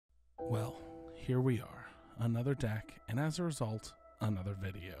Well, here we are, another deck, and as a result, another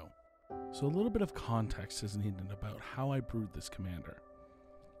video. So a little bit of context is needed about how I brewed this commander.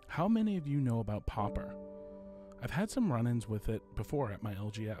 How many of you know about Pauper? I've had some run-ins with it before at my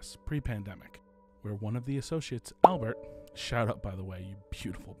LGS, pre-pandemic, where one of the associates, Albert, shout out by the way, you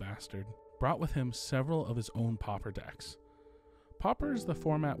beautiful bastard, brought with him several of his own Pauper decks. Pauper is the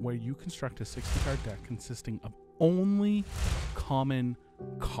format where you construct a 60-card deck consisting of only common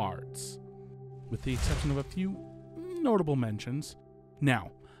cards, with the exception of a few notable mentions.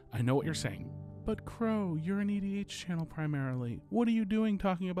 Now, I know what you're saying, but Crow, you're an EDH channel primarily. What are you doing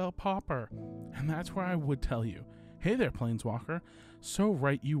talking about Pauper? And that's where I would tell you, hey there, Planeswalker, so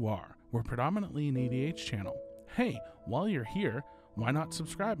right you are. We're predominantly an EDH channel. Hey, while you're here, why not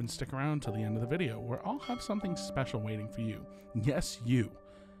subscribe and stick around till the end of the video, where I'll have something special waiting for you. Yes, you.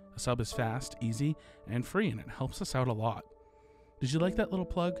 A sub is fast, easy, and free, and it helps us out a lot. Did you like that little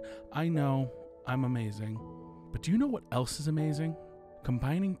plug? I know, I'm amazing. But do you know what else is amazing?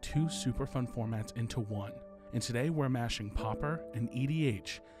 Combining two super fun formats into one. And today we're mashing Pauper and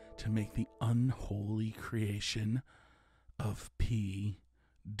EDH to make the unholy creation of PDH.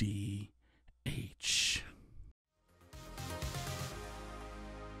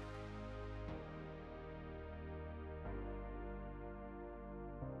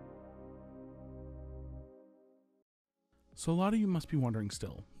 So a lot of you must be wondering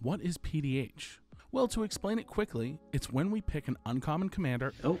still, what is PDH? Well, to explain it quickly, it's when we pick an uncommon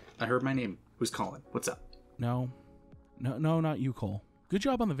commander. Oh, I heard my name. Who's calling? What's up? No, not you, Cole. Good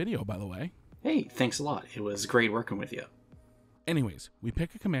job on the video, by the way. Hey, thanks a lot. It was great working with you. Anyways, we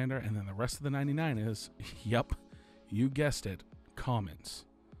pick a commander, and then the rest of the 99 is, yep, you guessed it, commons.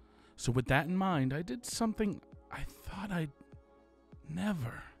 So with that in mind, I did something I thought I'd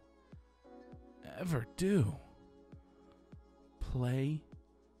never, ever do. Play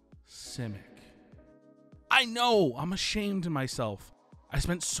Simic. I know, I'm ashamed of myself. I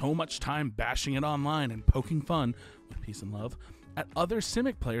spent so much time bashing it online and poking fun, with peace and love, at other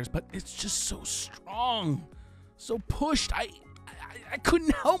Simic players, but it's just so strong, so pushed. I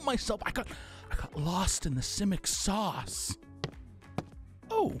couldn't help myself. I got lost in the Simic sauce.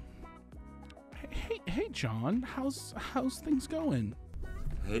 Oh, hey, John, how's things going?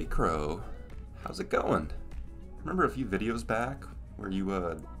 Hey, Crow, how's it going? Remember a few videos back where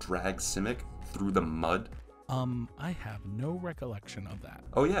you dragged Simic through the mud? I have no recollection of that.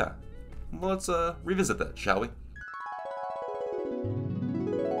 Oh yeah. Well, let's revisit that, shall we?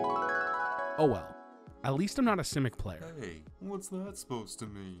 Oh well. At least I'm not a Simic player. Hey, what's that supposed to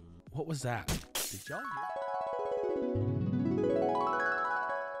mean? What was that? Did y'all hear?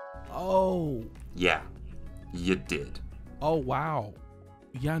 Oh. Yeah, you did. Oh wow.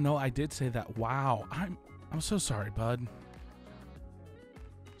 Yeah, no, I did say that. Wow. I'm so sorry, bud.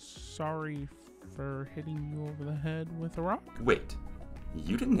 Sorry for hitting you over the head with a rock? Wait,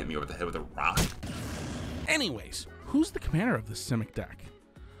 you didn't hit me over the head with a rock? Anyways, who's the commander of this Simic deck?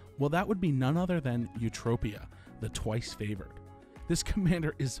 Well, that would be none other than Eutropia, the twice favored. This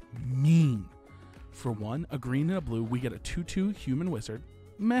commander is mean. For one, a green and a blue, we get a 2/2 human wizard.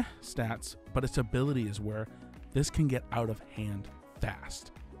 Meh stats, but its ability is where this can get out of hand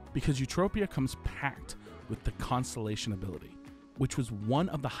fast. Because Eutropia comes packed with the Constellation ability, which was one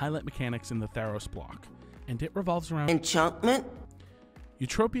of the highlight mechanics in the Theros block, and it revolves around enchantment.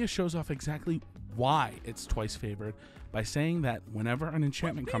 Eutropia shows off exactly why it's twice favored by saying that whenever an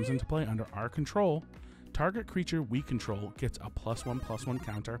enchantment comes into play under our control, target creature we control gets a +1/+1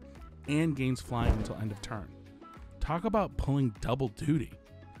 counter and gains flying until end of turn. Talk about pulling double duty.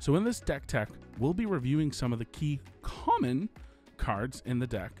 So in this deck tech, we'll be reviewing some of the key common cards in the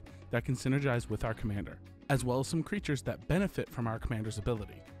deck that can synergize with our commander, as well as some creatures that benefit from our commander's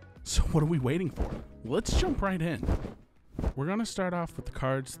ability. So what are we waiting for? Let's jump right in. We're going to start off with the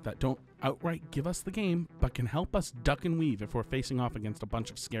cards that don't outright give us the game, but can help us duck and weave if we're facing off against a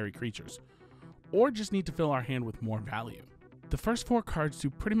bunch of scary creatures, or just need to fill our hand with more value. The first 4 cards do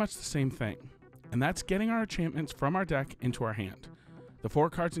pretty much the same thing, and that's getting our enchantments from our deck into our hand. The 4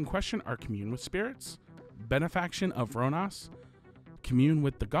 cards in question are Commune with Spirits, Benefaction of Ronas, Commune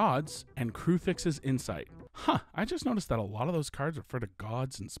with the Gods, and Crufix's Insight. I just noticed that a lot of those cards refer to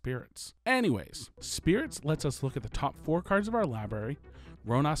gods and spirits. Anyways, Spirits lets us look at the top 4 cards of our library,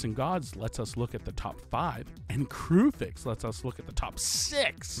 Ronas and Gods lets us look at the top 5, and Crufix lets us look at the top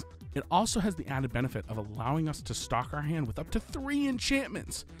 6. It also has the added benefit of allowing us to stock our hand with up to 3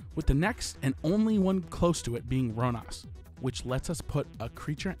 enchantments, with the next and only one close to it being Ronas, which lets us put a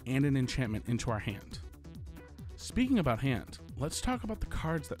creature and an enchantment into our hand. Speaking about hand, let's talk about the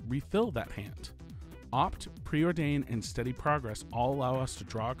cards that refill that hand. Opt, Preordain, and Steady Progress all allow us to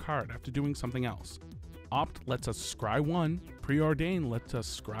draw a card after doing something else. Opt lets us scry 1, Preordain lets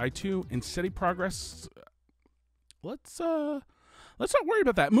us scry 2, and Steady Progress, let's not worry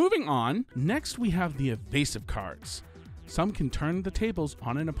about that. Moving on, next we have the evasive cards. Some can turn the tables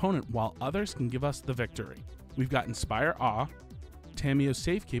on an opponent while others can give us the victory. We've got Inspire Awe, Tamiyo's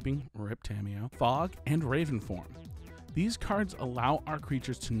Safekeeping, RIP Tamiyo, Fog, and Raven Form. These cards allow our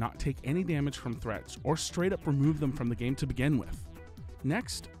creatures to not take any damage from threats or straight up remove them from the game to begin with.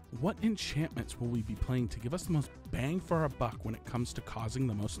 Next, what enchantments will we be playing to give us the most bang for our buck when it comes to causing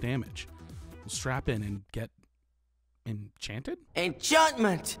the most damage? We'll strap in and get enchanted?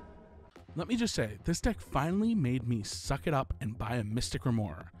 Enchantment! Let me just say, this deck finally made me suck it up and buy a Mystic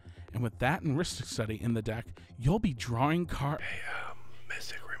Remora. And with that and Ristic Study in the deck, you'll be drawing cards. Hey,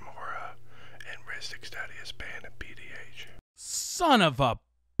 Mystic Remora and Ristic Study is banned in PDH. Son of a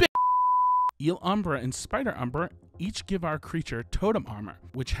bitch! Eel Umbra and Spider Umbra each give our creature Totem Armor,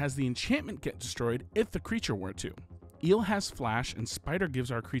 which has the enchantment get destroyed if the creature were to. Eel has Flash and Spider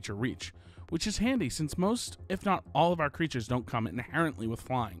gives our creature Reach, which is handy since most, if not all of our creatures don't come inherently with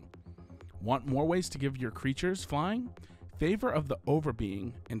flying. Want more ways to give your creatures flying? Favor of the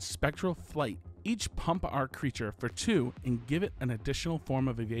Overbeing and Spectral Flight each pump our creature for 2 and give it an additional form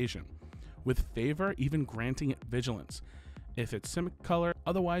of evasion, with Favor even granting it Vigilance if it's Simic color,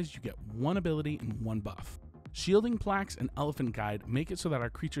 otherwise you get 1 ability and 1 buff. Shielding Plaques and Elephant Guide make it so that our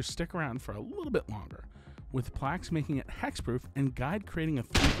creatures stick around for a little bit longer, with Plaques making it hexproof and Guide creating a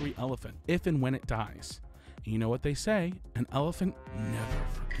 3/3 elephant if and when it dies. And you know what they say, an elephant never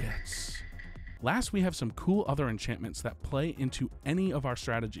forgets. Last, we have some cool other enchantments that play into any of our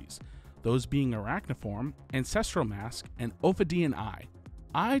strategies, those being Arachniform, Ancestral Mask, and Ophidian Eye.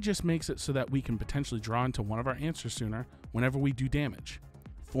 Eye just makes it so that we can potentially draw into one of our answers sooner whenever we do damage.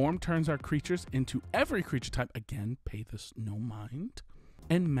 Form turns our creatures into every creature type, again, pay this no mind.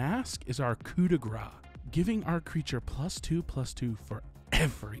 And Mask is our coup de grace, giving our creature +2/+2 for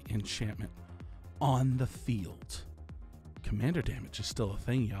every enchantment on the field. Commander damage is still a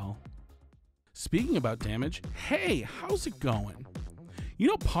thing, y'all. Speaking about damage, hey, how's it going? You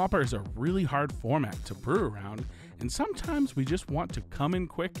know, Pauper is a really hard format to brew around, and sometimes we just want to come in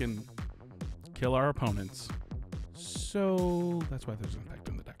quick and kill our opponents. So that's why there's Infect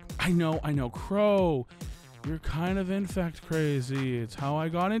in the deck. I know, Crow, you're kind of Infect crazy. It's how I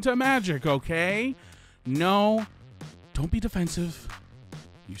got into Magic, okay? No, don't be defensive.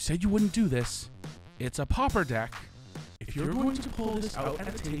 You said you wouldn't do this. It's a Pauper deck. If you're going to pull this out at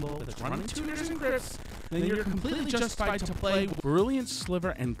a table that's running tuners and crypts, then you're completely justified to play Brilliant Sliver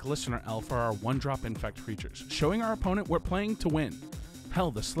and Glistener Elf for our 1-drop Infect creatures, showing our opponent we're playing to win.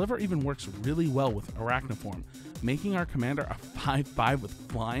 Hell, the Sliver even works really well with Arachniform, making our commander a 5/5 with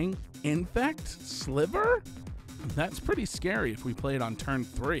flying. Infect Sliver? That's pretty scary if we play it on turn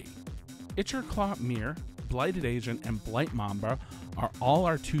 3. Itcher Claw Mirror, Blighted Agent, and Blight Mamba are all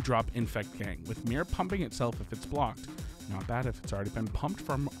our 2-drop Infect gang, with Mirror pumping itself if it's blocked. Not bad if it's already been pumped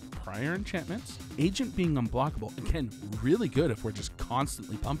from prior enchantments. Agent being unblockable, again, really good if we're just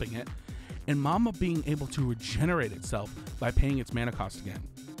constantly pumping it. And Mamba being able to regenerate itself by paying its mana cost again.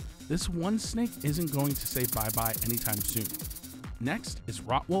 This one snake isn't going to say bye-bye anytime soon. Next is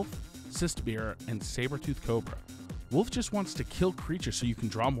Rotwolf, Sistbearer, and Sabertooth Cobra. Wolf just wants to kill creatures so you can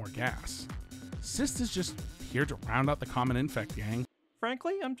draw more gas. Sist is just here to round out the common Infect gang.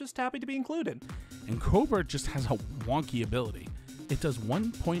 Frankly, I'm just happy to be included. And Cobra just has a wonky ability. It does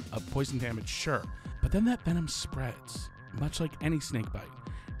 1 point of poison damage, sure, but then that venom spreads, much like any snake bite.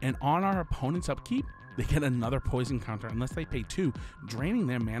 And on our opponent's upkeep, they get another poison counter unless they pay 2, draining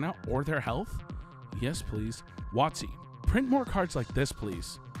their mana or their health. Yes, please. WotC, print more cards like this,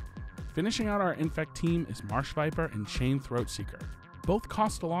 please. Finishing out our Infect team is Marsh Viper and Chain Throatseeker. Both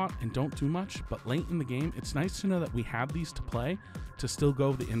cost a lot and don't do much, but late in the game, it's nice to know that we have these to play to still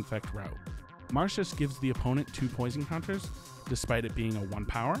go the Infect route. Marsh just gives the opponent 2 poison counters, despite it being a 1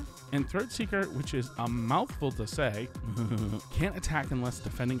 power, and Throatseeker, which is a mouthful to say, can't attack unless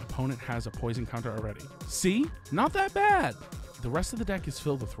defending opponent has a poison counter already. See? Not that bad! The rest of the deck is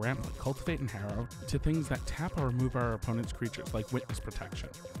filled with Rampant, Cultivate, and Harrow to things that tap or remove our opponent's creatures, like Witness Protection,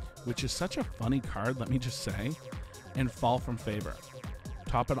 which is such a funny card, let me just say, and Fall from Favor.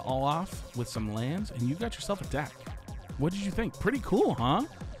 Top it all off with some lands, and you got yourself a deck. What did you think? Pretty cool, huh?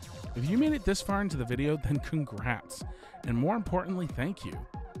 If you made it this far into the video, then congrats. And more importantly, thank you.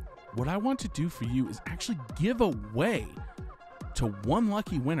 What I want to do for you is actually give away to one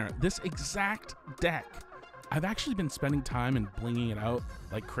lucky winner this exact deck. I've actually been spending time and blinging it out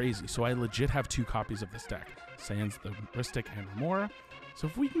like crazy, so I legit have 2 copies of this deck. sans the Ristic and Remora. So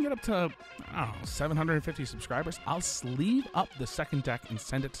if we can get up to, I don't know, 750 subscribers, I'll sleeve up the second deck and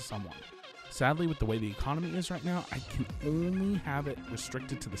send it to someone. Sadly, with the way the economy is right now, I can only have it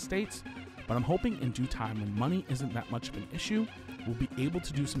restricted to the States, but I'm hoping in due time, when money isn't that much of an issue, we'll be able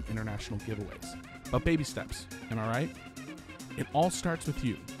to do some international giveaways. But baby steps, am I right? It all starts with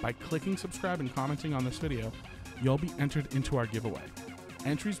you. By clicking subscribe and commenting on this video, you'll be entered into our giveaway.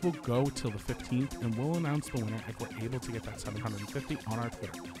 Entries will go till the 15th, and we'll announce the winner if we're able to get that 750 on our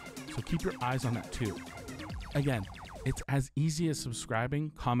Twitter. So keep your eyes on that too. Again, it's as easy as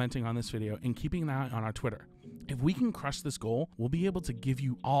subscribing, commenting on this video, and keeping an eye on our Twitter. If we can crush this goal, we'll be able to give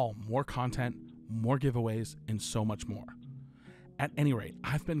you all more content, more giveaways, and so much more. At any rate,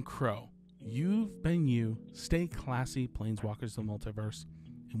 I've been Crow. You've been you. Stay classy, Planeswalkers of the Multiverse,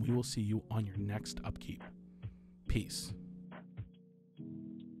 and we will see you on your next upkeep. Peace.